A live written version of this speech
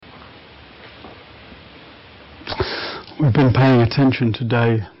We've been paying attention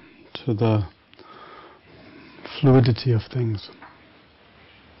today to the fluidity of things.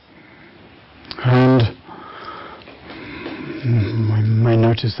 And we may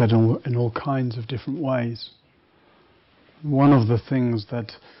notice that in all kinds of different ways. One of the things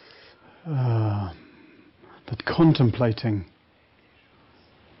that contemplating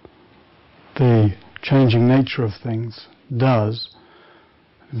the changing nature of things does,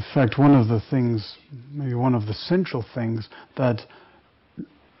 in fact, one of the things, maybe one of the central things that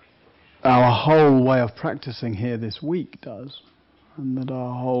our whole way of practicing here this week does, and that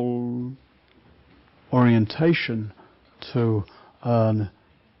our whole orientation to a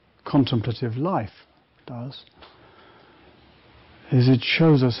contemplative life does, is it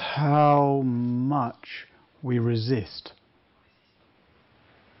shows us how much we resist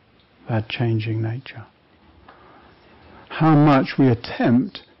that changing nature. How much we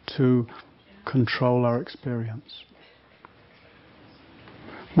attempt to control our experience.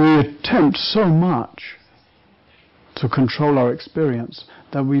 We attempt so much to control our experience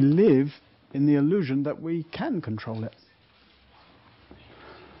that we live in the illusion that we can control it.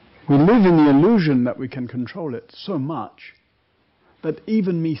 We live in the illusion that we can control it so much that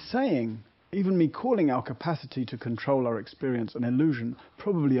even me calling our capacity to control our experience an illusion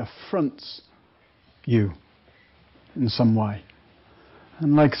probably affronts you in some way.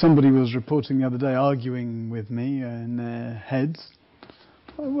 And like somebody was reporting the other day, arguing with me in their heads,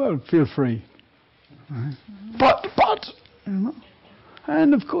 well, feel free. Right? But, you know.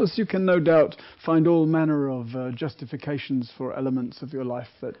 And of course you can no doubt find all manner of justifications for elements of your life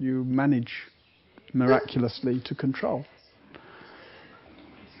that you manage miraculously to control.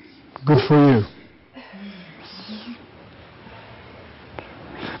 Good for you.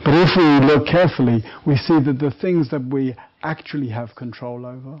 But if we look carefully, we see that the things that we actually have control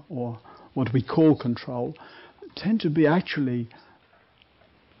over, or what we call control, tend to be actually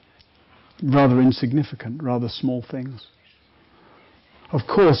rather insignificant, rather small things. Of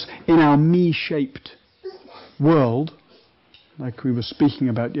course, in our me-shaped world, like we were speaking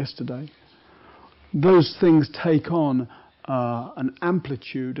about yesterday, those things take on an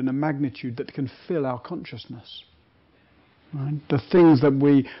amplitude and a magnitude that can fill our consciousness. Right? The things that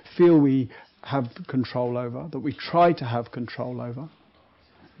we feel we have control over, that we try to have control over,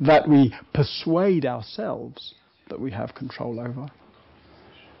 that we persuade ourselves that we have control over,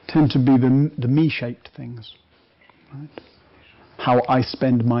 tend to be the me-shaped things. Right? How I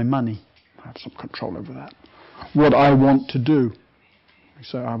spend my money, I have some control over that. What I want to do,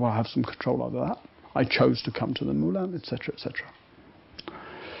 so I will have some control over that. I chose to come to the Moulin, etc., etc.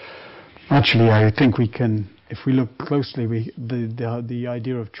 Actually, I think we can, if we look closely, the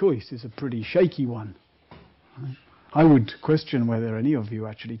idea of choice is a pretty shaky one. Right? I would question whether any of you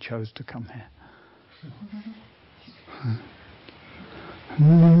actually chose to come here.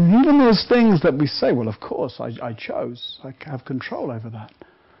 Even those things that we say, well, of course, I chose. I have control over that.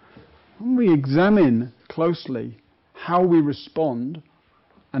 When we examine closely how we respond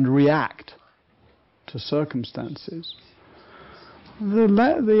and react to circumstances,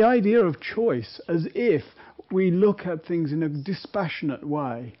 the idea of choice, as if we look at things in a dispassionate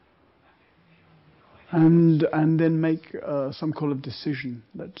way and then make some kind of decision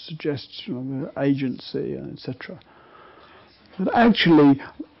that suggests agency, etc. But actually,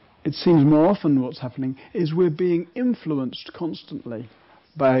 it seems more often what's happening is we're being influenced constantly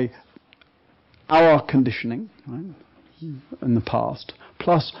by our conditioning, right, in the past,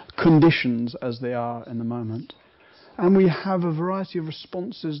 plus conditions as they are in the moment. And we have a variety of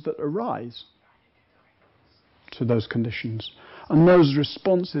responses that arise to those conditions. And those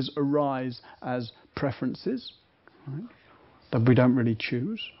responses arise as preferences, right, that we don't really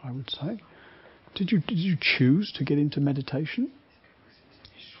choose, I would say. Did you choose to get into meditation?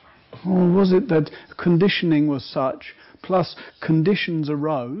 Or was it that conditioning was such, plus conditions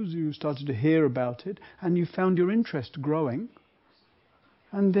arose, you started to hear about it, and you found your interest growing,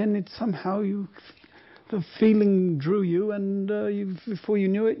 and then it somehow the feeling drew you, and before you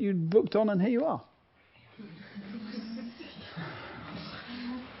knew it, you'd booked on, and here you are.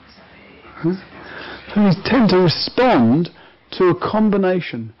 So we tend to respond to a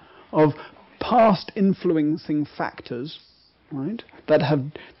combination of past influencing factors, right, that have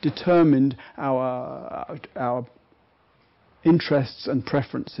determined our interests and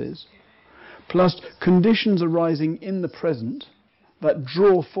preferences, plus conditions arising in the present that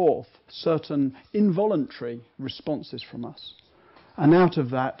draw forth certain involuntary responses from us. And out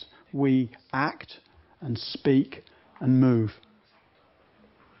of that we act and speak and move.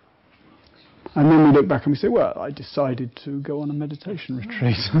 And then we look back and we say, well, I decided to go on a meditation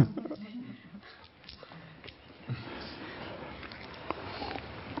retreat.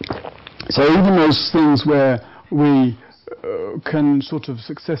 So even those things where we can sort of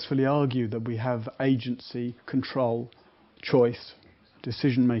successfully argue that we have agency, control, choice,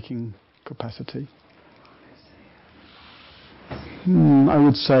 decision-making capacity, I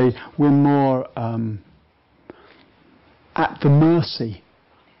would say we're more at the mercy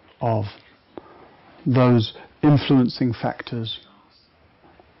of those influencing factors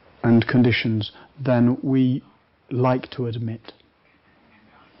and conditions than we like to admit.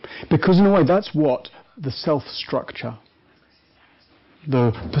 Because in a way that's what the self-structure,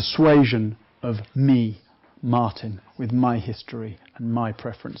 the persuasion of me, Martin, with my history and my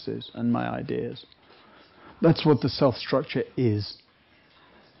preferences and my ideas, that's what the self-structure is.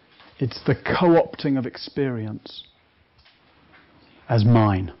 It's the co-opting of experience as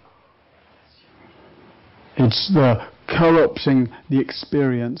mine. It's the co-opting the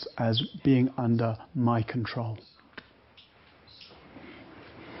experience as being under my control.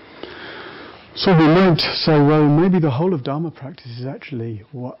 So we might say, well, maybe the whole of Dharma practice is actually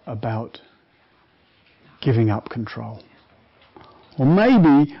about giving up control. Or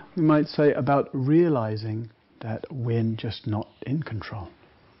maybe we might say about realizing that we're just not in control.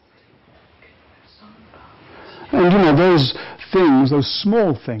 And those things, those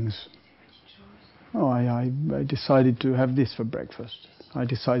small things, I decided to have this for breakfast. I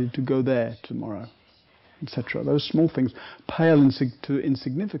decided to go there tomorrow, etc. Those small things pale to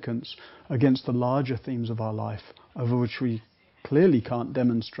insignificance against the larger themes of our life, over which we clearly can't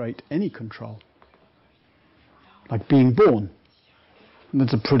demonstrate any control. Like being born. And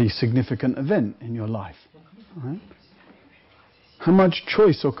that's a pretty significant event in your life. Right? How much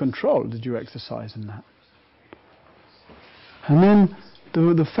choice or control did you exercise in that? And then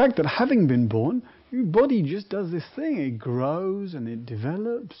the fact that having been born, your body just does this thing. It grows and it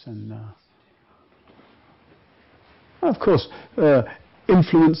develops and... of course,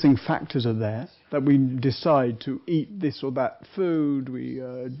 influencing factors are there, that we decide to eat this or that food, we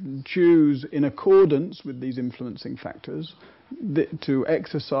choose in accordance with these influencing factors to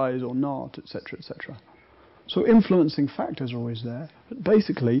exercise or not, etc., etc. So influencing factors are always there, but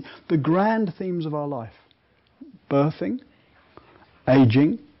basically the grand themes of our life: birthing,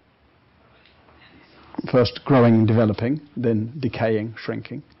 aging, first growing and developing, then decaying,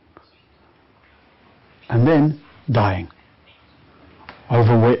 shrinking, and then dying,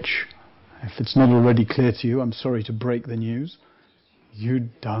 over which, if it's not already clear to you, I'm sorry to break the news, you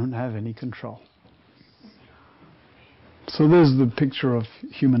don't have any control. So there's the picture of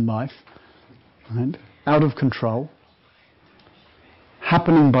human life, right? Out of control,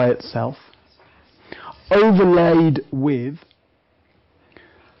 happening by itself, overlaid with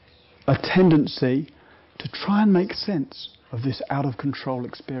a tendency to try and make sense of this out of control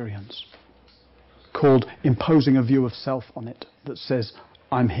experience, called imposing a view of self on it that says,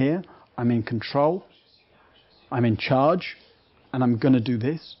 I'm here, I'm in control, I'm in charge, and I'm going to do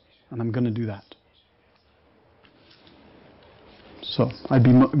this, and I'm going to do that. So I'd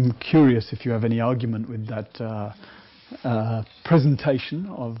be curious if you have any argument with that presentation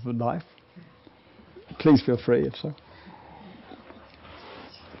of life. Please feel free, if so.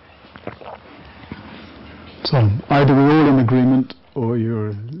 So either we're all in agreement or you're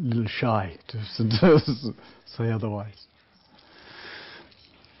a little shy to say otherwise.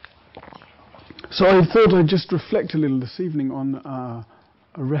 So I thought I'd just reflect a little this evening on a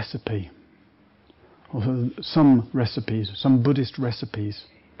recipe, or some recipes, some Buddhist recipes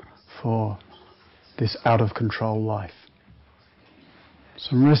for this out-of-control life.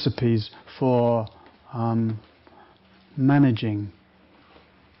 Some recipes for managing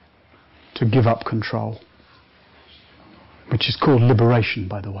to give up control, which is called liberation,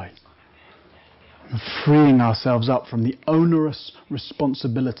 by the way. Freeing ourselves up from the onerous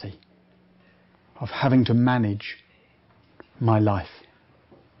responsibility of having to manage my life.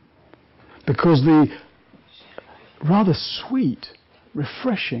 Because the rather sweet,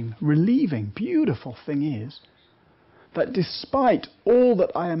 refreshing, relieving, beautiful thing is that despite all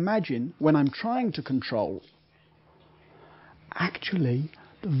that I imagine when I'm trying to control, actually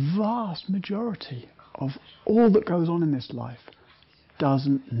the vast majority of all that goes on in this life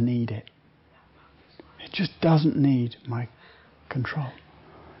doesn't need it. It just doesn't need my control.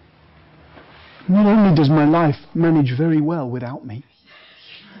 Not only does my life manage very well without me,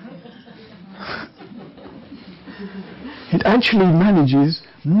 it actually manages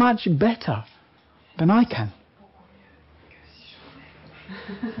much better than I can.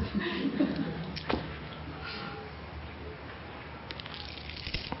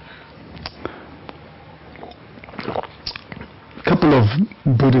 A couple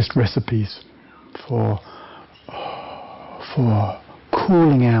of Buddhist recipes for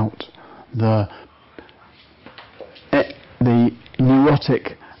calling out the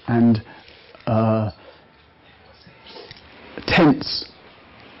neurotic and tense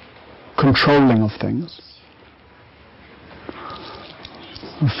controlling of things.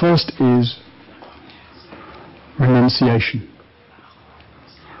 The first is renunciation,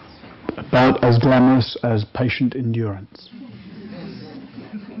 about as glamorous as patient endurance.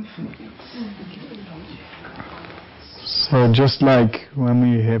 So just like when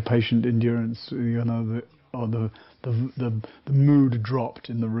we hear patient endurance, you know, the mood dropped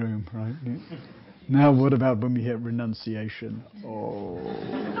in the room, right? Now what about when we hear renunciation? Oh.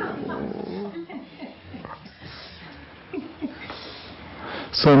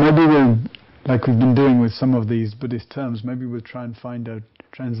 So maybe we'll, like we've been doing with some of these Buddhist terms, maybe we'll try and find a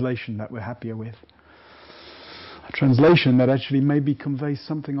translation that we're happier with. A translation that actually maybe conveys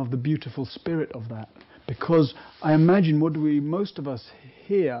something of the beautiful spirit of that. Because I imagine what most of us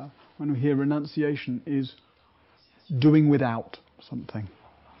hear when we hear renunciation is doing without something.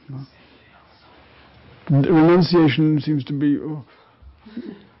 You know? Renunciation seems to be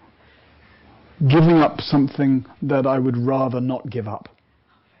giving up something that I would rather not give up.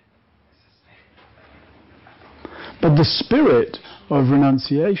 But the spirit of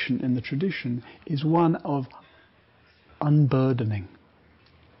renunciation in the tradition is one of unburdening.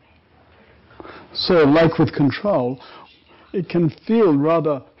 So, like with control, it can feel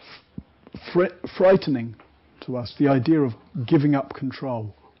rather frightening to us, the idea of giving up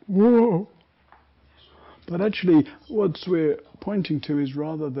control. Whoa! But actually, what we're pointing to is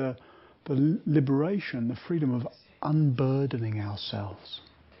rather the liberation, the freedom of unburdening ourselves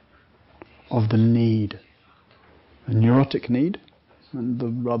of the need, the neurotic need, and the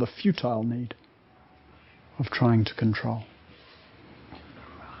rather futile need of trying to control.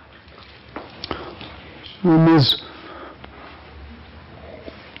 And there's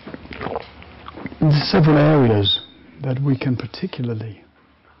several areas that we can particularly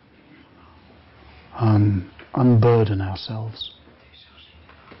unburden ourselves.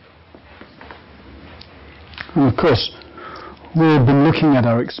 And of course, we've been looking at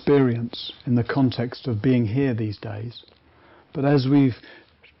our experience in the context of being here these days, but as we've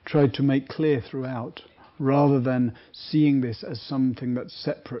tried to make clear throughout, rather than seeing this as something that's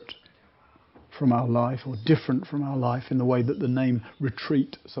separate from our life or different from our life in the way that the name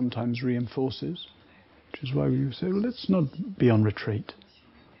retreat sometimes reinforces, which is why we say, well, let's not be on retreat.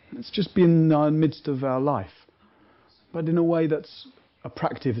 Let's just be in the midst of our life, but in a way that's a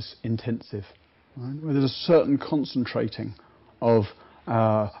practice intensive, right? Where there's a certain concentrating of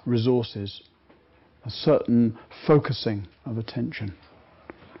our resources, a certain focusing of attention,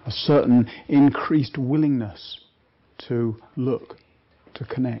 a certain increased willingness to look, to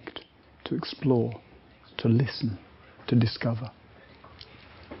connect, to explore, to listen, to discover.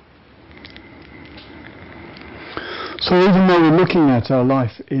 So even though we're looking at our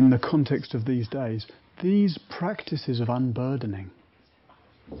life in the context of these days, these practices of unburdening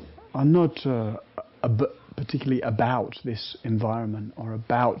are not particularly about this environment or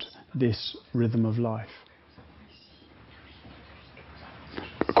about this rhythm of life.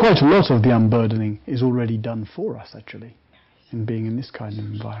 Quite a lot of the unburdening is already done for us, actually, in being in this kind of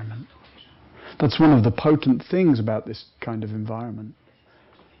environment. That's one of the potent things about this kind of environment,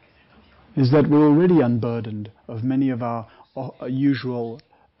 is that we're already unburdened of many of our usual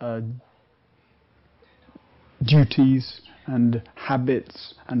duties and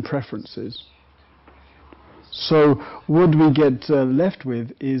habits and preferences. So what we get left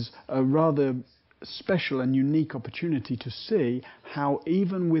with is a rather special and unique opportunity to see how,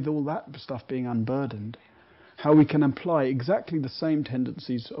 even with all that stuff being unburdened, how we can apply exactly the same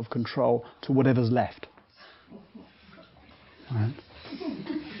tendencies of control to whatever's left. Right?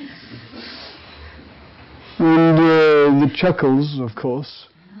 And the chuckles, of course,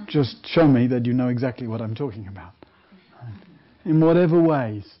 just show me that you know exactly what I'm talking about. Right? In whatever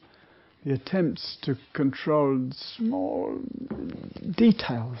ways, the attempts to control small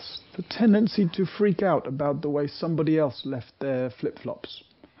details, the tendency to freak out about the way somebody else left their flip-flops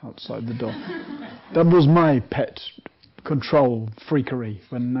outside the door. That was my pet control freakery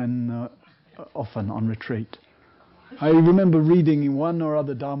when often on retreat. I remember reading in one or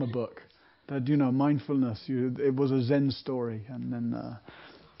other Dharma book that, mindfulness, it was a Zen story, and then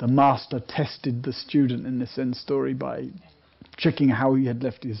the master tested the student in the Zen story by checking how he had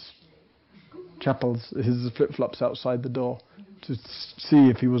left his his flip-flops outside the door to see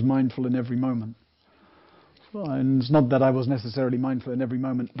if he was mindful in every moment. And it's not that I was necessarily mindful in every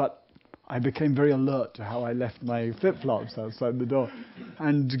moment, but I became very alert to how I left my flip-flops outside the door,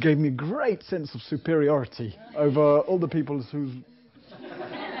 and gave me a great sense of superiority over all the people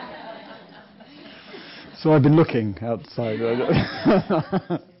So I've been looking outside.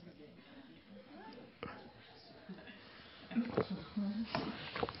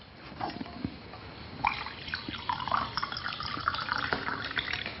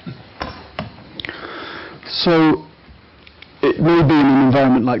 So it may be in an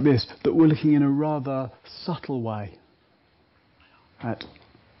environment like this that we're looking in a rather subtle way at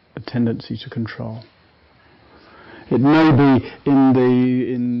a tendency to control. It may be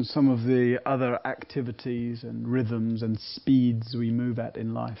in some of the other activities and rhythms and speeds we move at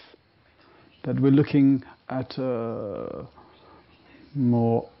in life that we're looking at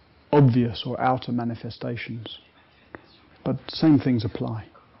more obvious or outer manifestations. But same things apply.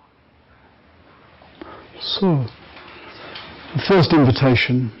 So, the first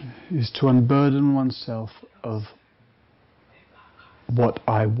invitation is to unburden oneself of what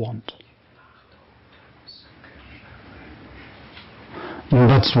I want. And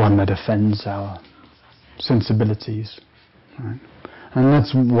that's one that offends our sensibilities. Right? And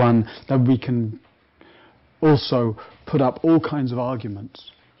that's one that we can also put up all kinds of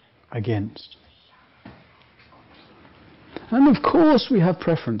arguments against. And of course we have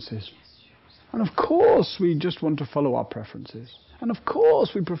preferences. And of course we just want to follow our preferences. And of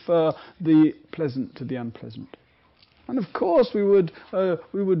course we prefer the pleasant to the unpleasant. And of course we would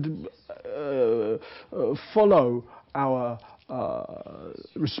follow our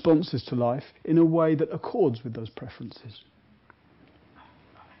responses to life in a way that accords with those preferences.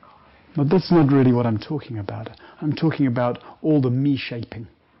 But that's not really what I'm talking about. I'm talking about all the me-shaping.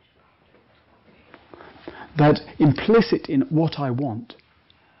 That implicit in what I want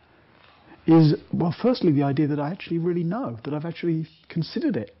is, well, firstly, the idea that I actually really know, that I've actually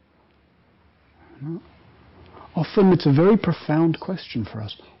considered it. Often it's a very profound question for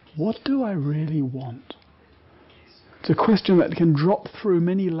us. What do I really want? It's a question that can drop through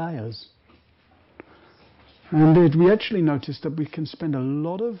many layers. And we actually notice that we can spend a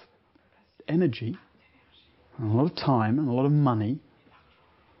lot of energy, and a lot of time, and a lot of money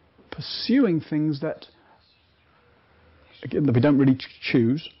pursuing things that, again, that we don't really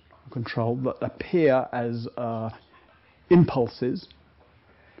choose or control, that appear as impulses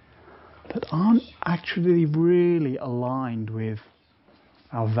that aren't actually really aligned with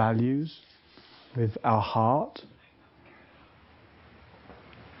our values, with our heart.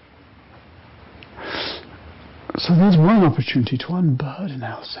 So there's one opportunity to unburden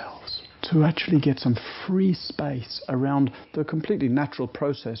ourselves, to actually get some free space around the completely natural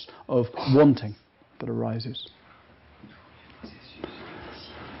process of wanting that arises.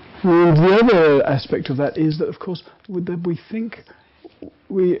 And the other aspect of that is that, of course, we think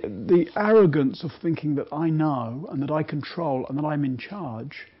the arrogance of thinking that I know and that I control and that I'm in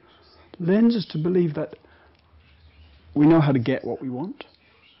charge lends us to believe that we know how to get what we want,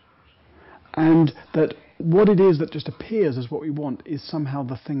 and that what it is that just appears as what we want is somehow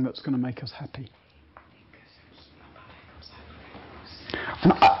the thing that's going to make us happy.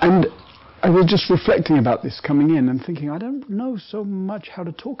 And I was just reflecting about this coming in and thinking, I don't know so much how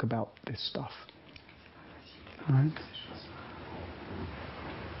to talk about this stuff. Right?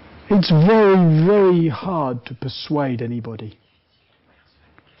 It's very, very hard to persuade anybody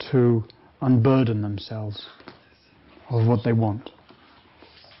to unburden themselves of what they want.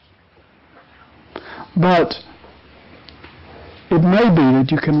 But it may be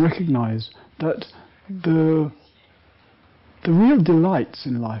that you can recognize that the real delights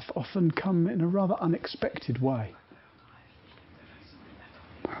in life often come in a rather unexpected way.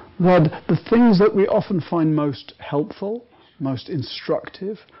 That the things that we often find most helpful, most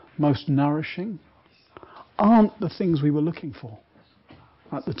instructive, most nourishing, aren't the things we were looking for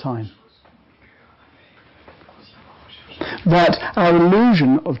at the time. That our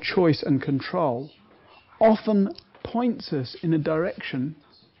illusion of choice and control often points us in a direction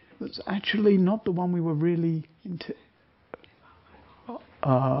that's actually not the one we were really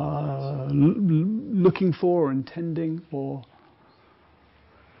looking for or intending or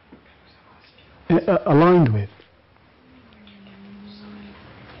aligned with.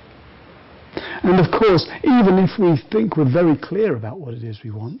 And of course, even if we think we're very clear about what it is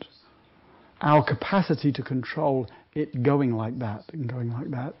we want, our capacity to control it going like that and going like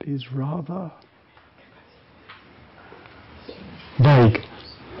that is rather vague.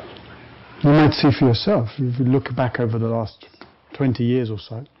 You might see for yourself, if you look back over the last 20 years or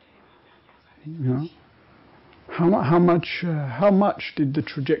so, you know, how much did the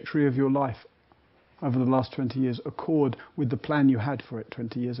trajectory of your life over the last 20 years accord with the plan you had for it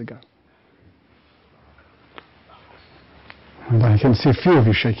 20 years ago? And I can see a few of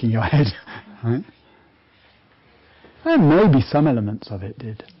you shaking your head, right? And maybe some elements of it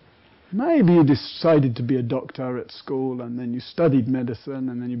did. Maybe you decided to be a doctor at school and then you studied medicine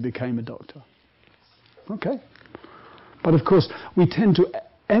and then you became a doctor. Okay. But of course, we tend to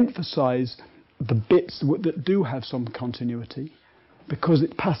emphasize the bits that do have some continuity because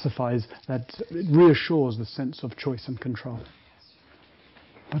it pacifies, it reassures the sense of choice and control.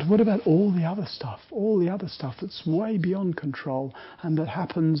 But what about all the other stuff? All the other stuff that's way beyond control and that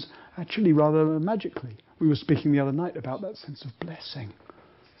happens actually rather magically. We were speaking the other night about that sense of blessing.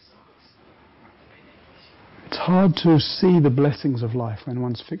 It's hard to see the blessings of life when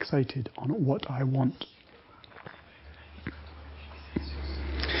one's fixated on what I want.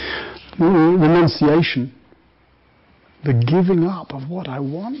 Renunciation, the giving up of what I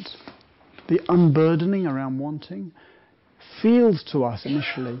want, the unburdening around wanting, feels to us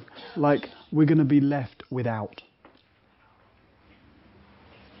initially like we're going to be left without.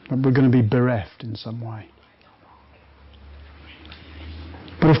 That we're going to be bereft in some way.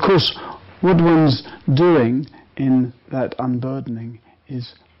 But of course, what one's doing in that unburdening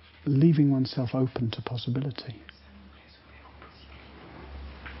is leaving oneself open to possibility.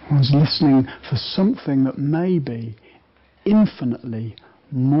 One's listening for something that may be infinitely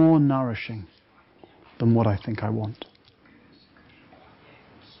more nourishing than what I think I want.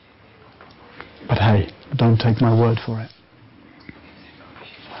 But hey, don't take my word for it.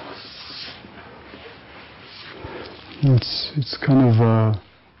 It's kind of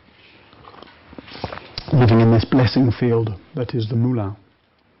living in this blessing field that is the Moulin.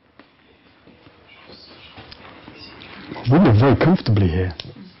 We live very comfortably here.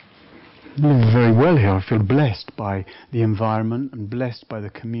 I live very well here. I feel blessed by the environment and blessed by the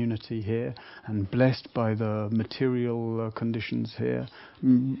community here and blessed by the material conditions here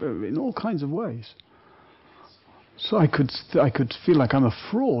in all kinds of ways. So I could feel like I'm a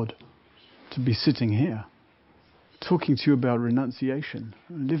fraud to be sitting here talking to you about renunciation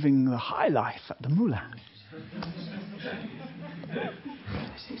and living the high life at the Moulin.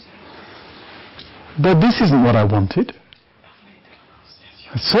 But this isn't what I wanted.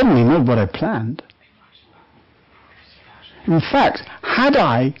 It's certainly not what I planned. In fact, had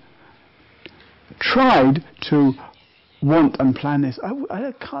I tried to want and plan this,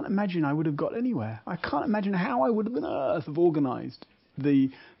 I can't imagine I would have got anywhere. I can't imagine how I would have on earth have organised the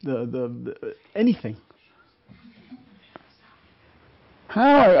anything.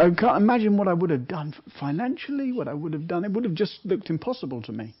 I can't imagine what I would have done financially, what I would have done. It would have just looked impossible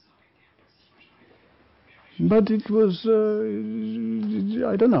to me. But it was,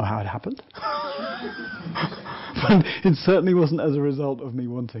 I don't know how it happened. But it certainly wasn't as a result of me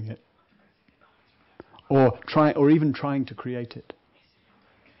wanting it. Or even trying to create it.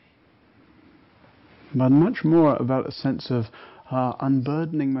 But much more about a sense of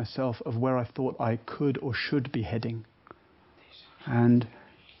unburdening myself of where I thought I could or should be heading. And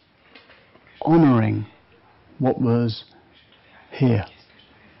honouring what was here.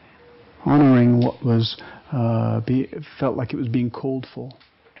 Honouring what was felt like it was being called for.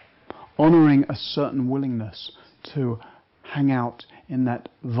 Honouring a certain willingness to hang out in that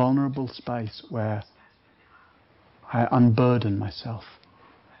vulnerable space where I unburden myself.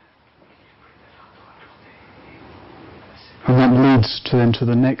 And that leads to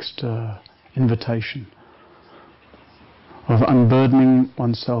the next invitation of unburdening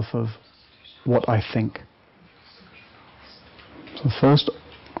oneself of what I think. So first,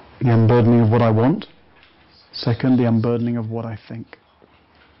 the unburdening of what I want. Second, the unburdening of what I think.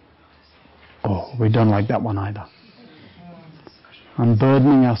 Oh, we don't like that one either.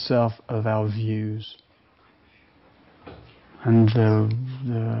 Unburdening ourselves of our views and the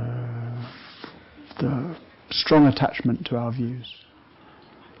strong attachment to our views.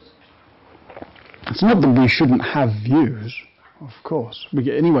 It's not that we shouldn't have views, of course.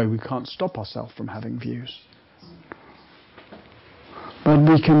 Anyway, we can't stop ourselves from having views. But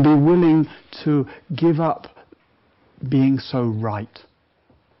we can be willing to give up being so right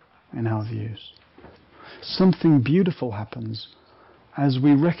in our views. Something beautiful happens as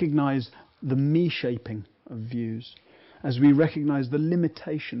we recognize the me-shaping of views, as we recognize the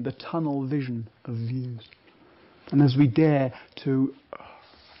limitation, the tunnel vision of views, and as we dare to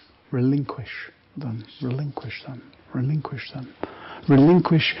relinquish them, relinquish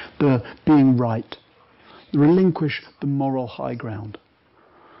the being right, relinquish the moral high ground,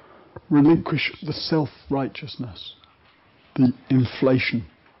 relinquish the self-righteousness, the inflation.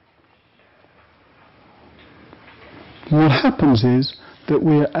 What happens is that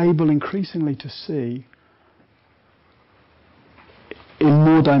we are able increasingly to see in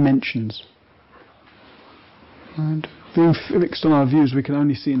more dimensions. And being fixed on our views, we can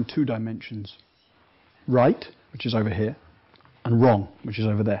only see in 2 dimensions. Right, which is over here, and wrong, which is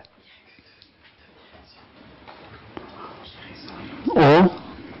over there. Or,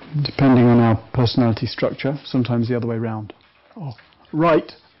 depending on our personality structure, sometimes the other way round. Oh,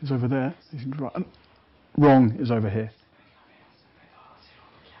 right is over there, and wrong is over here.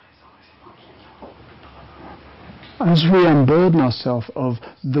 As we unburden ourselves of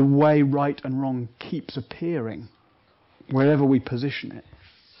the way right and wrong keeps appearing, wherever we position it,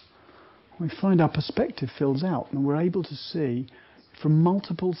 we find our perspective fills out and we're able to see from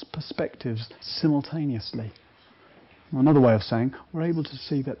multiple perspectives simultaneously. Another way of saying, we're able to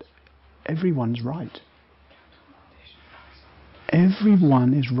see that everyone's right.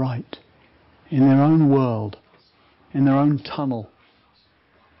 Everyone is right in their own world, in their own tunnel.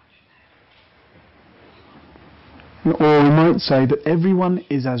 Or we might say that everyone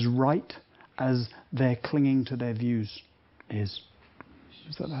is as right as their clinging to their views is.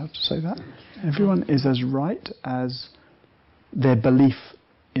 Is that how to say that? Everyone is as right as their belief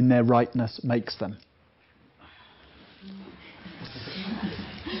in their rightness makes them.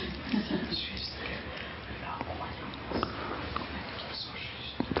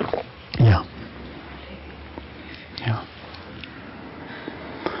 Yeah. Yeah.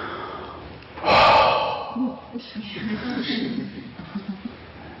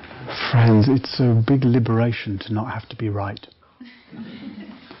 Friends, it's a big liberation to not have to be right.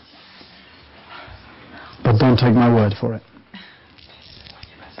 But don't take my word for it.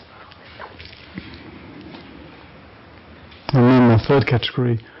 And then the third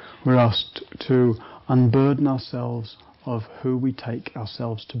category, we're asked to unburden ourselves of who we take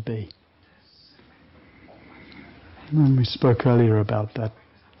ourselves to be. And we spoke earlier about that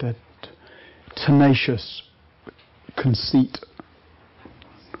tenacious conceit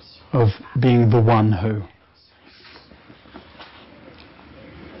of being the one who.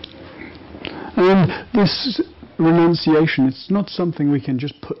 And this renunciation, it's not something we can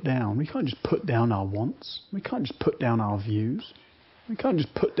just put down. We can't just put down our wants. We can't just put down our views. We can't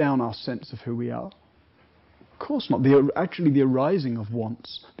just put down our sense of who we are. Of course not. Actually, the arising of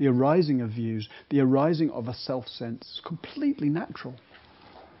wants, the arising of views, the arising of a self-sense is completely natural.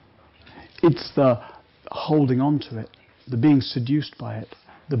 It's the holding on to it, the being seduced by it,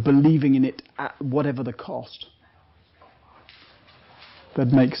 the believing in it at whatever the cost, that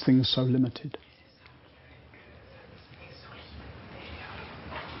makes things so limited.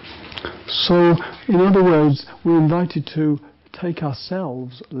 So, in other words, we're invited to take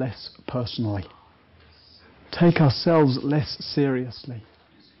ourselves less personally, take ourselves less seriously.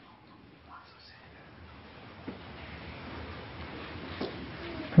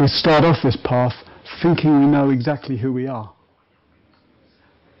 We start off this path thinking we know exactly who we are.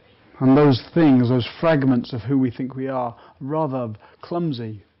 And those things, those fragments of who we think we are rather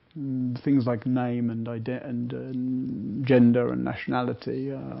clumsy. Things like name and gender and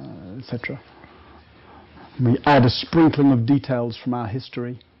nationality, etc. We add a sprinkling of details from our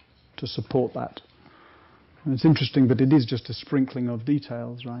history to support that. And it's interesting that it is just a sprinkling of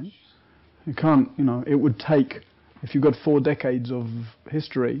details, right? You can't, it would take, if you've got 4 decades of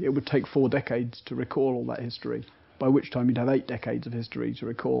history, it would take 4 decades to recall all that history, by which time you'd have 8 decades of history to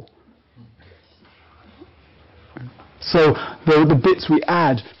recall. So the bits we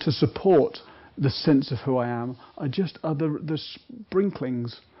add to support the sense of who I am are just the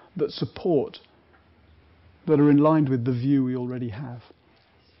sprinklings that support, that are in line with the view we already have.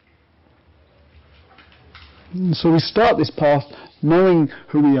 And so we start this path knowing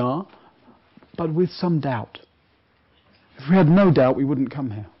who we are, but with some doubt. If we had no doubt, we wouldn't come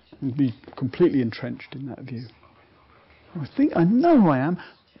here. We'd be completely entrenched in that view. I know who I am,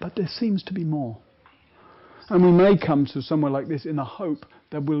 but there seems to be more. And we may come to somewhere like this in the hope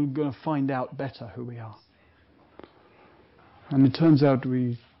that we're going to find out better who we are. And it turns out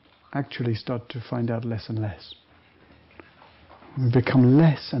we actually start to find out less and less. We become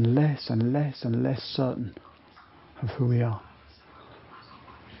less and less and less and less certain of who we are.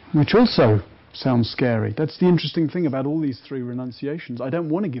 Which also sounds scary. That's the interesting thing about all these 3 renunciations. I don't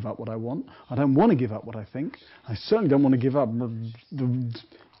want to give up what I want. I don't want to give up what I think. I certainly don't want to give up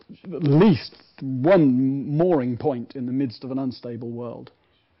at least one mooring point in the midst of an unstable world,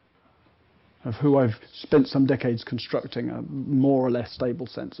 of who I've spent some decades constructing a more or less stable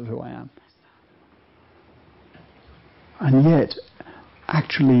sense of who I am. And yet,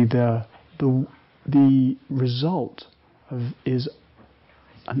 actually, the result is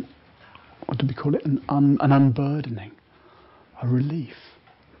what do we call it? An unburdening, a relief.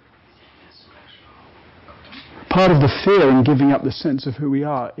 Part of the fear in giving up the sense of who we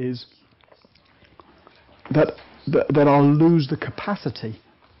are is that I'll lose the capacity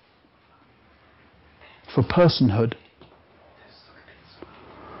for personhood.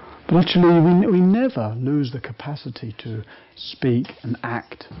 But actually, we never lose the capacity to speak and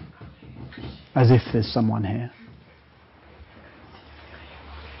act as if there's someone here.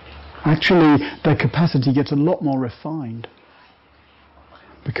 Actually, the capacity gets a lot more refined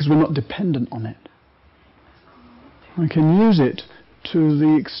because we're not dependent on it. We can use it to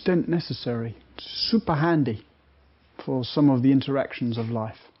the extent necessary. It's super handy for some of the interactions of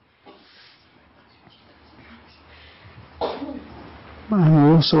life. And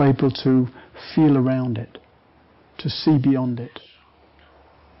we're also able to feel around it, to see beyond it,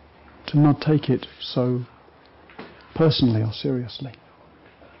 to not take it so personally or seriously.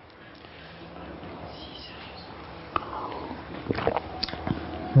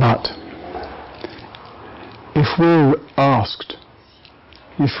 But if we're asked,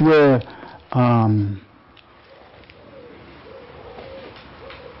 if we're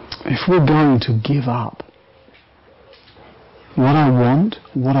going to give up what I want,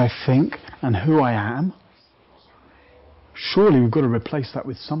 what I think, and who I am, surely we've got to replace that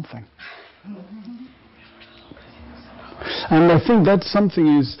with something. And I think that something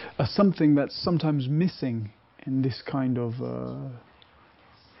is something that's sometimes missing in this kind of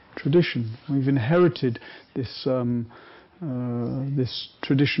tradition. We've inherited this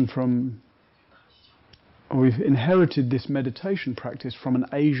tradition from, or we've inherited this meditation practice from an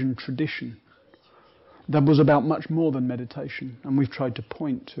Asian tradition that was about much more than meditation, and we've tried to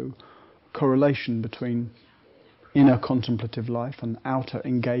point to correlation between inner contemplative life and outer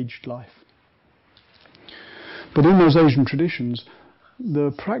engaged life. But in those Asian traditions,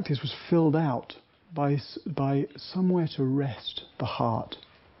 the practice was filled out by somewhere to rest the heart,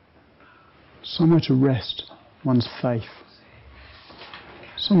 somewhere to rest one's faith,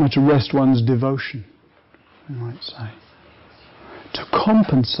 somewhere to rest one's devotion, you might say, to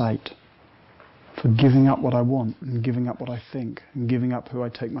compensate for giving up what I want and giving up what I think and giving up who I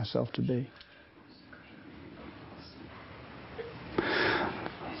take myself to be.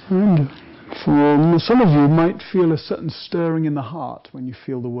 And for some of you might feel a certain stirring in the heart when you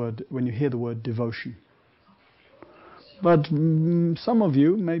hear the word devotion. But some of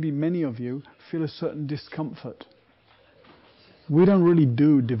you, maybe many of you, feel a certain discomfort. We don't really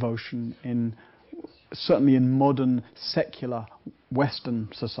do devotion certainly in modern, secular, Western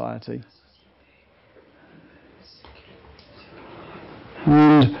society.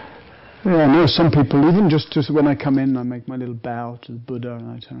 And I know some people, even just when I come in, I make my little bow to the Buddha, and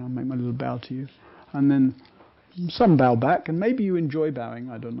I turn around and make my little bow to you. And then some bow back, and maybe you enjoy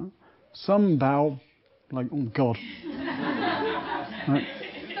bowing, I don't know. Some bow like, oh God. Right?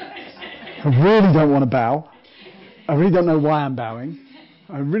 I really don't want to bow. I really don't know why I'm bowing.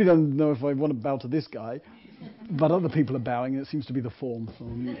 I really don't know if I want to bow to this guy. But other people are bowing, and it seems to be the form, so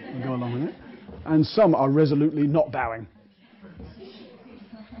I'll go along with it. And some are resolutely not bowing.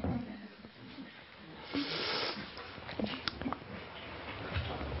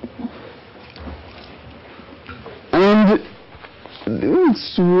 And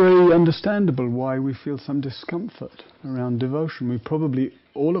it's very understandable why we feel some discomfort around devotion. We probably,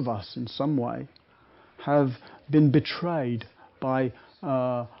 all of us in some way, have been betrayed by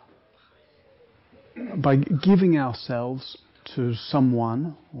giving ourselves to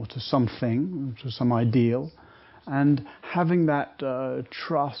someone or to something, to some ideal, and having that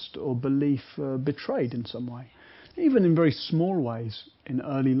trust or belief betrayed in some way. Even in very small ways in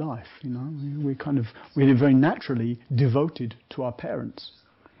early life, we're very naturally devoted to our parents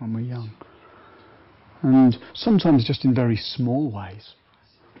when we're young. And sometimes just in very small ways,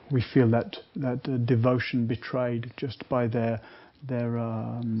 we feel that devotion betrayed just by their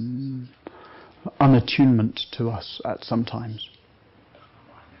unattunement to us at some times.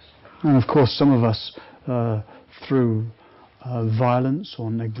 And of course some of us through violence or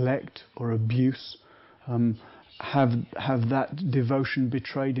neglect or abuse have that devotion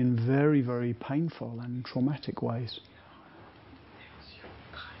betrayed in very, very painful and traumatic ways.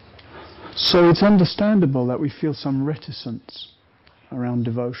 So it's understandable that we feel some reticence around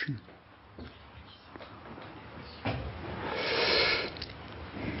devotion.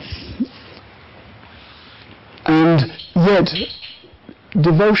 And yet,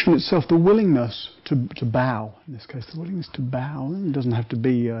 devotion itself, the willingness to bow, in this case, the willingness to bow, it doesn't have to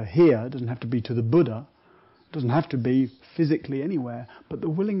be here, it doesn't have to be to the Buddha, it doesn't have to be physically anywhere, but the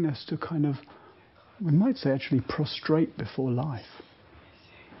willingness to kind of, we might say actually prostrate before life.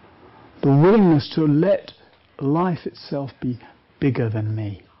 The willingness to let life itself be bigger than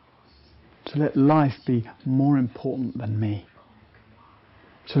me. To let life be more important than me.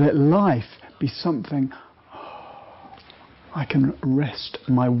 To let life be something I can rest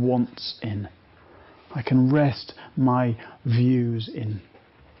my wants in. I can rest my views in.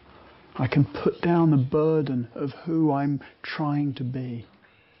 I can put down the burden of who I'm trying to be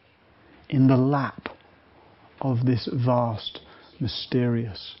in the lap of this vast,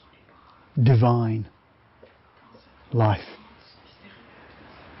 mysterious, divine life.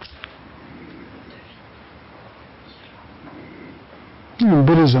 In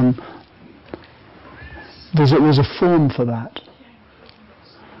Buddhism, there's a form for that.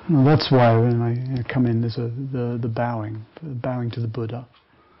 And that's why when I come in, there's the bowing to the Buddha.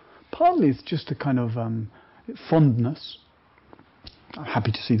 Partly it's just a kind of fondness. I'm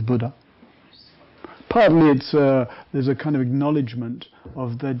happy to see the Buddha. Partly it's there's a kind of acknowledgement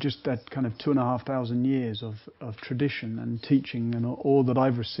of just that kind of 2,500 years of tradition and teaching and all that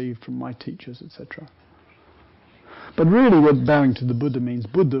I've received from my teachers, etc. But really what bowing to the Buddha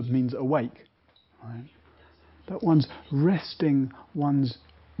means awake. Right? That one's resting one's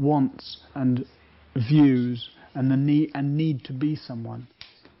wants and views and the need to be someone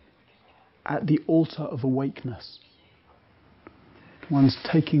at the altar of awakeness. One's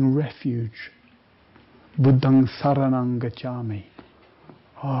taking refuge. Buddhang saranang gacchami.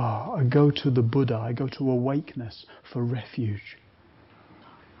 I go to the Buddha, I go to awakeness for refuge.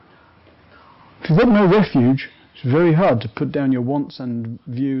 If you've got no refuge, it's very hard to put down your wants and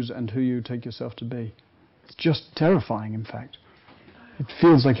views and who you take yourself to be. It's just terrifying, in fact. It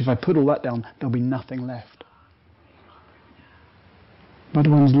feels like if I put all that down, there'll be nothing left. But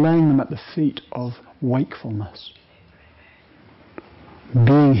one's laying them at the feet of wakefulness.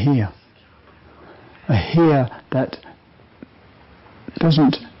 Being here. A here that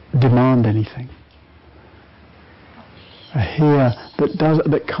doesn't demand anything. A here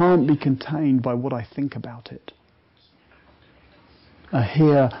that can't be contained by what I think about it. A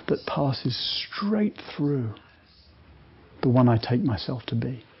here that passes straight through the one I take myself to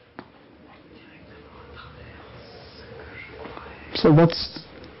be. So that's,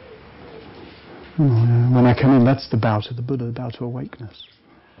 when I come in, that's the bow to the Buddha, the bow to awakeness.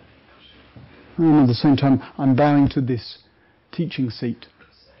 And at the same time, I'm bowing to this teaching seat,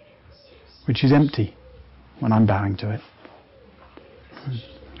 which is empty when I'm bowing to it.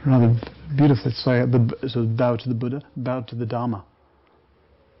 Rather beautiful to say, so bow to the Buddha, bow to the Dharma.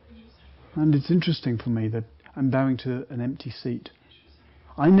 And it's interesting for me that I'm bowing to an empty seat.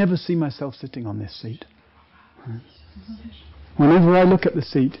 I never see myself sitting on this seat. Whenever I look at the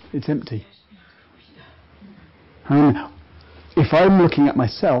seat, it's empty. I mean, if I'm looking at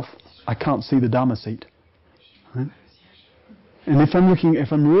myself, I can't see the Dharma seat. Right? And if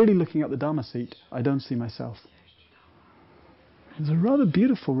I'm really looking at the Dharma seat, I don't see myself. There's a rather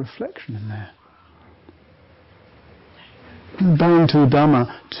beautiful reflection in there. I'm bowing to the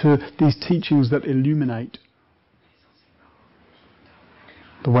Dharma, to these teachings that illuminate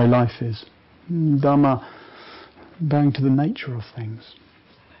the way life is. Dharma, bowing to the nature of things.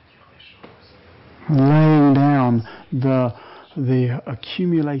 Laying down the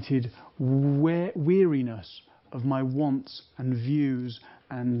accumulated weariness of my wants and views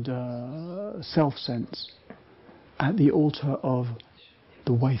and self-sense at the altar of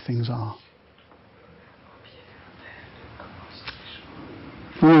the way things are.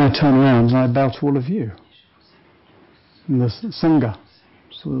 And then I turn around and I bow to all of you. And the Sangha.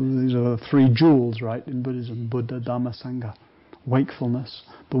 So these are the three jewels, right, in Buddhism. Buddha, Dhamma, Sangha. Wakefulness,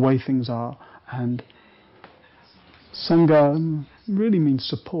 the way things are, and Sangha really means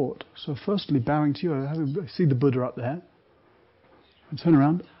support. So firstly, bowing to you, I see the Buddha up there. I turn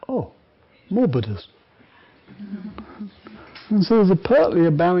around, more Buddhas. And so there's partly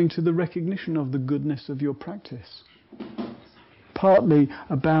a bowing to the recognition of the goodness of your practice. Partly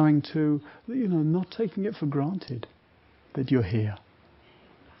a bowing to, not taking it for granted that you're here.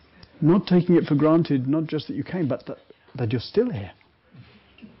 Not taking it for granted, not just that you came, but that you're still here.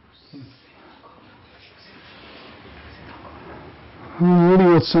 And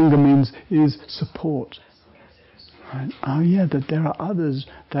really what Sangha means is support. Right? That there are others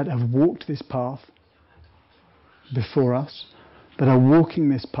that have walked this path before us, that are walking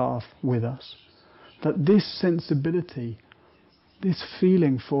this path with us, that this sensibility, this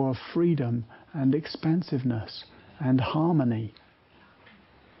feeling for freedom and expansiveness and harmony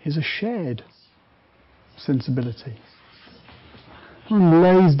is a shared sensibility. One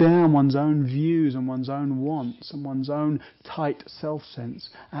lays down one's own views and one's own wants and one's own tight self-sense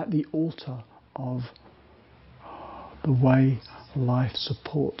at the altar of the way life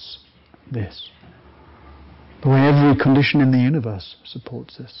supports this. The way every condition in the universe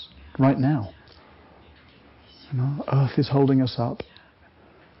supports this right now. Earth is holding us up.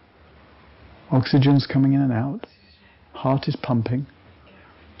 Oxygen's coming in and out. Heart is pumping.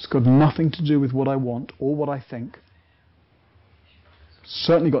 It's got nothing to do with what I want or what I think.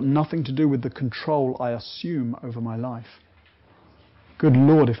 certainly got nothing to do with the control I assume over my life. Good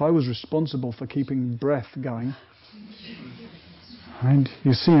Lord, if I was responsible for keeping breath going, and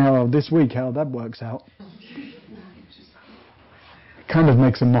you see how this week how that works out. It kind of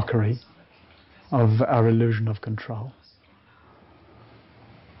makes a mockery of our illusion of control.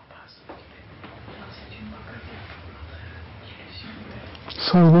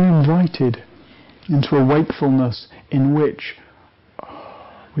 So we're invited into a wakefulness in which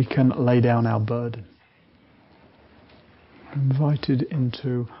we can lay down our burden. We're invited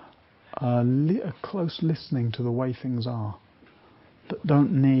into a close listening to the way things are, that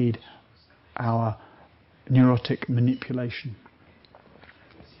don't need our neurotic manipulation.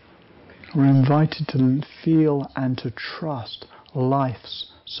 We're invited to feel and to trust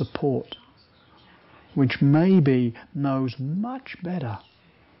life's support, which maybe knows much better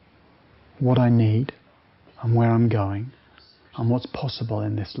what I need and where I'm going and what's possible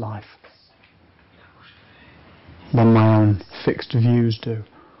in this life than my own fixed views do.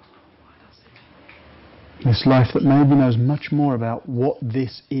 This life that maybe knows much more about what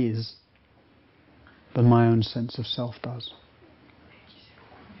this is than my own sense of self does.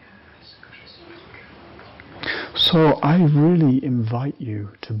 So I really invite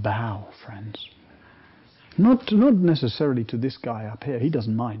you to bow, friends. Not necessarily to this guy up here, he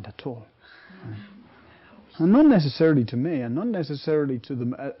doesn't mind at all. And not necessarily to me, and not necessarily to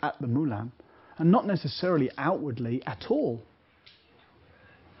them at the Moulin, and not necessarily outwardly at all.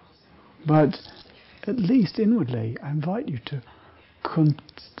 But at least inwardly, I invite you to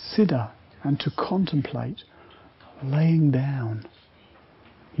consider and to contemplate laying down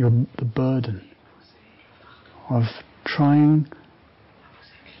the burden of trying,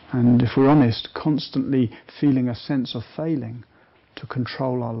 and if we're honest, constantly feeling a sense of failing to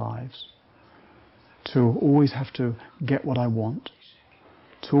control our lives, to always have to get what I want,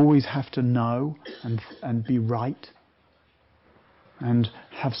 to always have to know and be right, and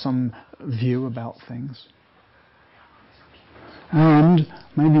have some view about things. And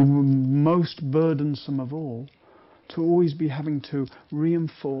maybe most burdensome of all, to always be having to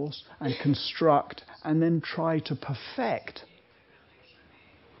reinforce and construct and then try to perfect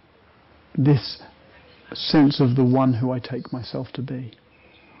this sense of the one who I take myself to be.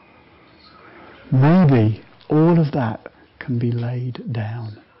 Maybe all of that can be laid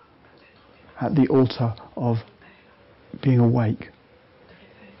down at the altar of being awake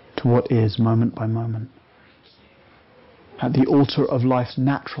to what is moment by moment, at the altar of life's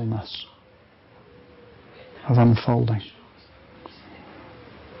naturalness of unfolding,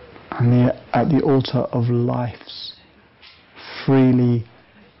 and at the altar of life's freely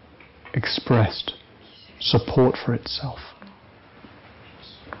expressed support for itself,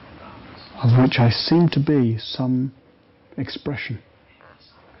 of which I seem to be some expression,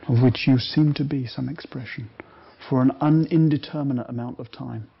 of which you seem to be some expression, for an indeterminate amount of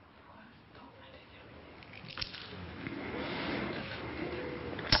time.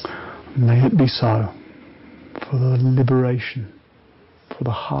 May it be so, for the liberation, for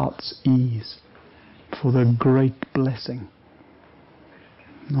the heart's ease, for the great blessing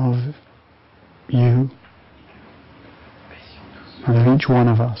of you and of each one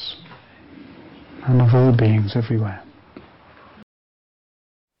of us and of all beings everywhere.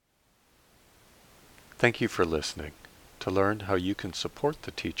 Thank you for listening. To learn how you can support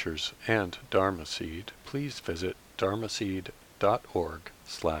the teachers and Dharma Seed, please visit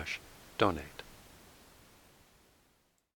dharmaseed.org/donate.